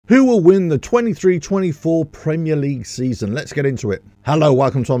Who will win the 23-24 Premier League season? Let's get into it. Hello,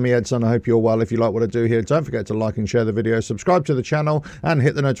 welcome to Me Edson. I hope you're well. If you like what I do here, don't forget to like and share the video, subscribe to the channel, and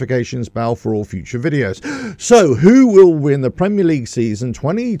hit the notifications bell for all future videos. So, who will win the Premier League season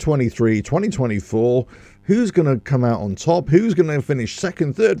 2023-2024? Who's going to come out on top? Who's going to finish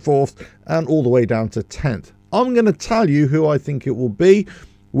second, third, fourth, and all the way down to 10th? I'm going to tell you who I think it will be.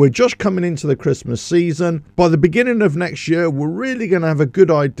 We're just coming into the Christmas season. By the beginning of next year, we're really going to have a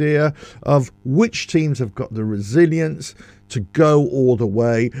good idea of which teams have got the resilience to go all the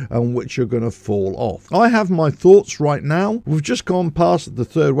way and which are going to fall off. I have my thoughts right now. We've just gone past the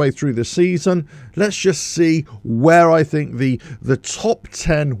third way through the season. Let's just see where I think the top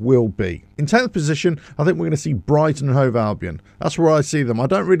 10 will be. In 10th position, I think we're going to see Brighton and Hove Albion. That's where I see them. I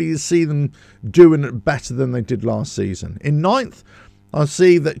don't really see them doing it better than they did last season. In 9th, I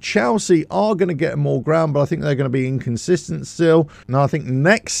see that Chelsea are going to get more ground, but I think they're going to be inconsistent still. And I think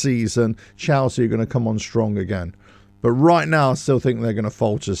next season, Chelsea are going to come on strong again. But right now, I still think they're going to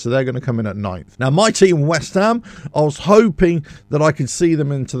falter, so they're going to come in at 9th. Now, my team, West Ham, I was hoping that I could see them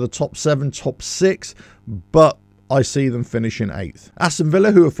into the top 7, top 6, but I see them finishing 8th. Aston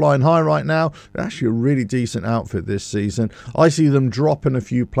Villa, who are flying high right now, they're actually a really decent outfit this season. I see them dropping a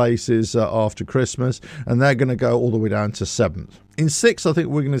few places after Christmas, and they're going to go all the way down to 7th. In 6th, I think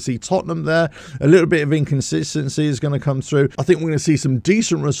we're going to see Tottenham there. A little bit of inconsistency is going to come through. I think we're going to see some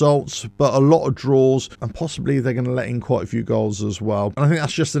decent results, but a lot of draws, and possibly they're going to let in quite a few goals as well. And I think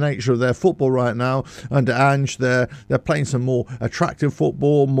that's just the nature of their football right now. Under Ange, they're playing some more attractive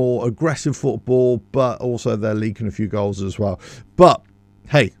football, more aggressive football, but also they're leaking a few goals as well. But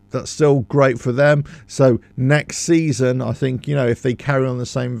hey, that's still great for them. So next season, I think, if they carry on the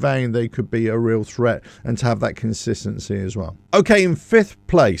same vein, they could be a real threat and to have that consistency as well. Okay, in 5th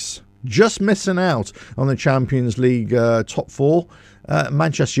place, just missing out on the Champions League top 4,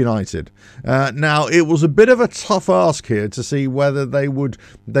 Manchester United. Now, it was a bit of a tough ask here to see whether they would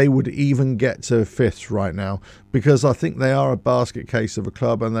even get to 5th right now, because I think they are a basket case of a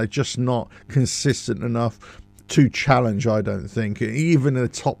club and they're just not consistent enough to challenge, I don't think, even in the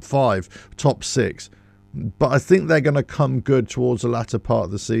top 5, top 6. But I think they're going to come good towards the latter part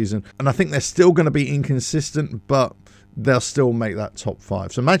of the season. And I think they're still going to be inconsistent, but they'll still make that top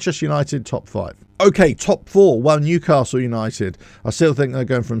 5. So Manchester United, top 5. Okay, top 4. Well, Newcastle United. I still think they're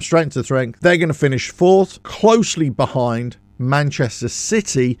going from strength to strength. They're going to finish 4th, closely behind Manchester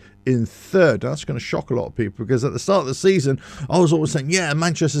City in 3rd. That's going to shock a lot of people, because at the start of the season I was always saying, yeah,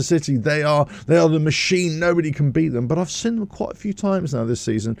 Manchester City, they are the machine, nobody can beat them. But I've seen them quite a few times now this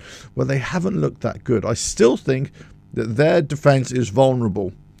season where they haven't looked that good. I still think that their defence is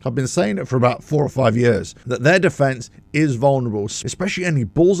vulnerable. I've been saying it for about 4 or 5 years, that their defence is vulnerable, especially any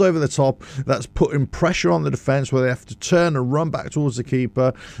balls over the top that's putting pressure on the defence where they have to turn and run back towards the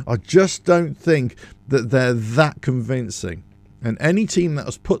keeper. I just don't think that they're that convincing. And any team that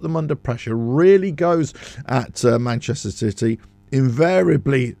has put them under pressure really goes at Manchester City.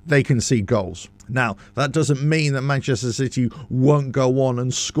 Invariably, they can see goals. Now, that doesn't mean that Manchester City won't go on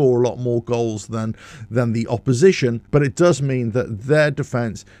and score a lot more goals than the opposition, but it does mean that their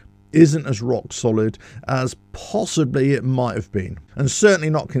defence isn't as rock solid as possibly it might have been, and certainly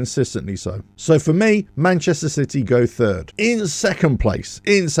not consistently so. So for me, Manchester City go 3rd. In 2nd place,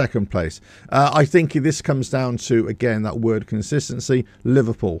 I think this comes down to, again, that word consistency,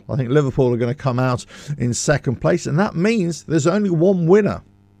 Liverpool. I think Liverpool are going to come out in 2nd place, and that means there's only one winner.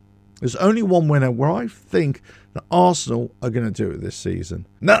 There's only one winner where I think that Arsenal are going to do it this season.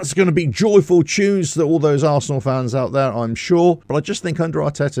 And that's going to be joyful tunes to all those Arsenal fans out there, I'm sure. But I just think under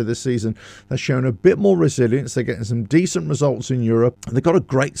Arteta this season, they're showing a bit more resilience. They're getting some decent results in Europe. And they've got a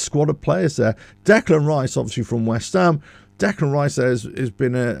great squad of players there. Declan Rice, obviously from West Ham. Declan Rice has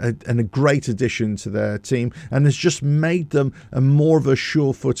been a great addition to their team and has just made them a more of a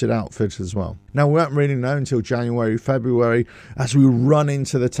sure-footed outfit as well. Now, we won't really know until January, February, as we run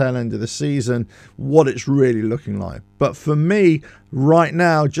into the tail end of the season, what it's really looking like. But for me, right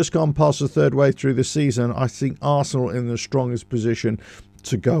now, just gone past the 3rd way through the season, I think Arsenal in the strongest position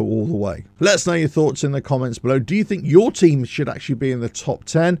to go all the way. Let us know your thoughts in the comments below. Do you think your team should actually be in the top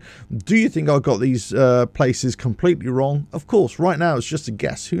 10? Do you think I got these places completely wrong? Of course, right now it's just a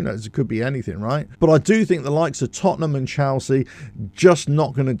guess. Who knows? It could be anything, right? But I do think the likes of Tottenham and Chelsea just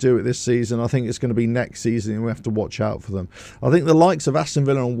not going to do it this season. I think it's going to be next season and we have to watch out for them. I think the likes of Aston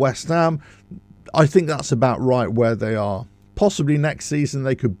Villa and West Ham, I think that's about right where they are. Possibly next season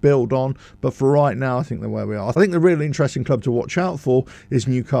they could build on, but for right now I think they're where we are. I think the really interesting club to watch out for is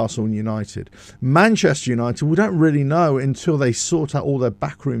Newcastle United. Manchester United, we don't really know until they sort out all their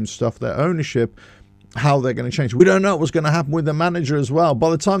backroom stuff, their ownership, how they're going to change. We don't know what's going to happen with the manager as well.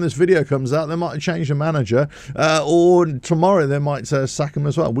 By the time this video comes out, they might have changed the manager, or tomorrow they might sack him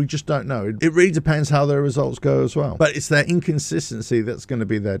as well. We just don't know. It really depends how their results go as well. But it's their inconsistency that's going to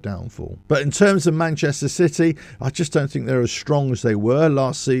be their downfall. But in terms of Manchester City, I just don't think they're as strong as they were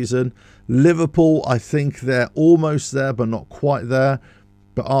last season. Liverpool, I think they're almost there, but not quite there.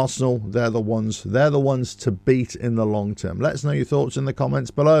 But Arsenal, they're the ones to beat in the long term. Let us know your thoughts in the comments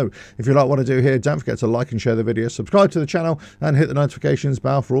below. If you like what I do here, don't forget to like and share the video, subscribe to the channel, and hit the notifications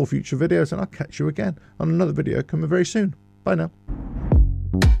bell for all future videos. And I'll catch you again on another video coming very soon. Bye now.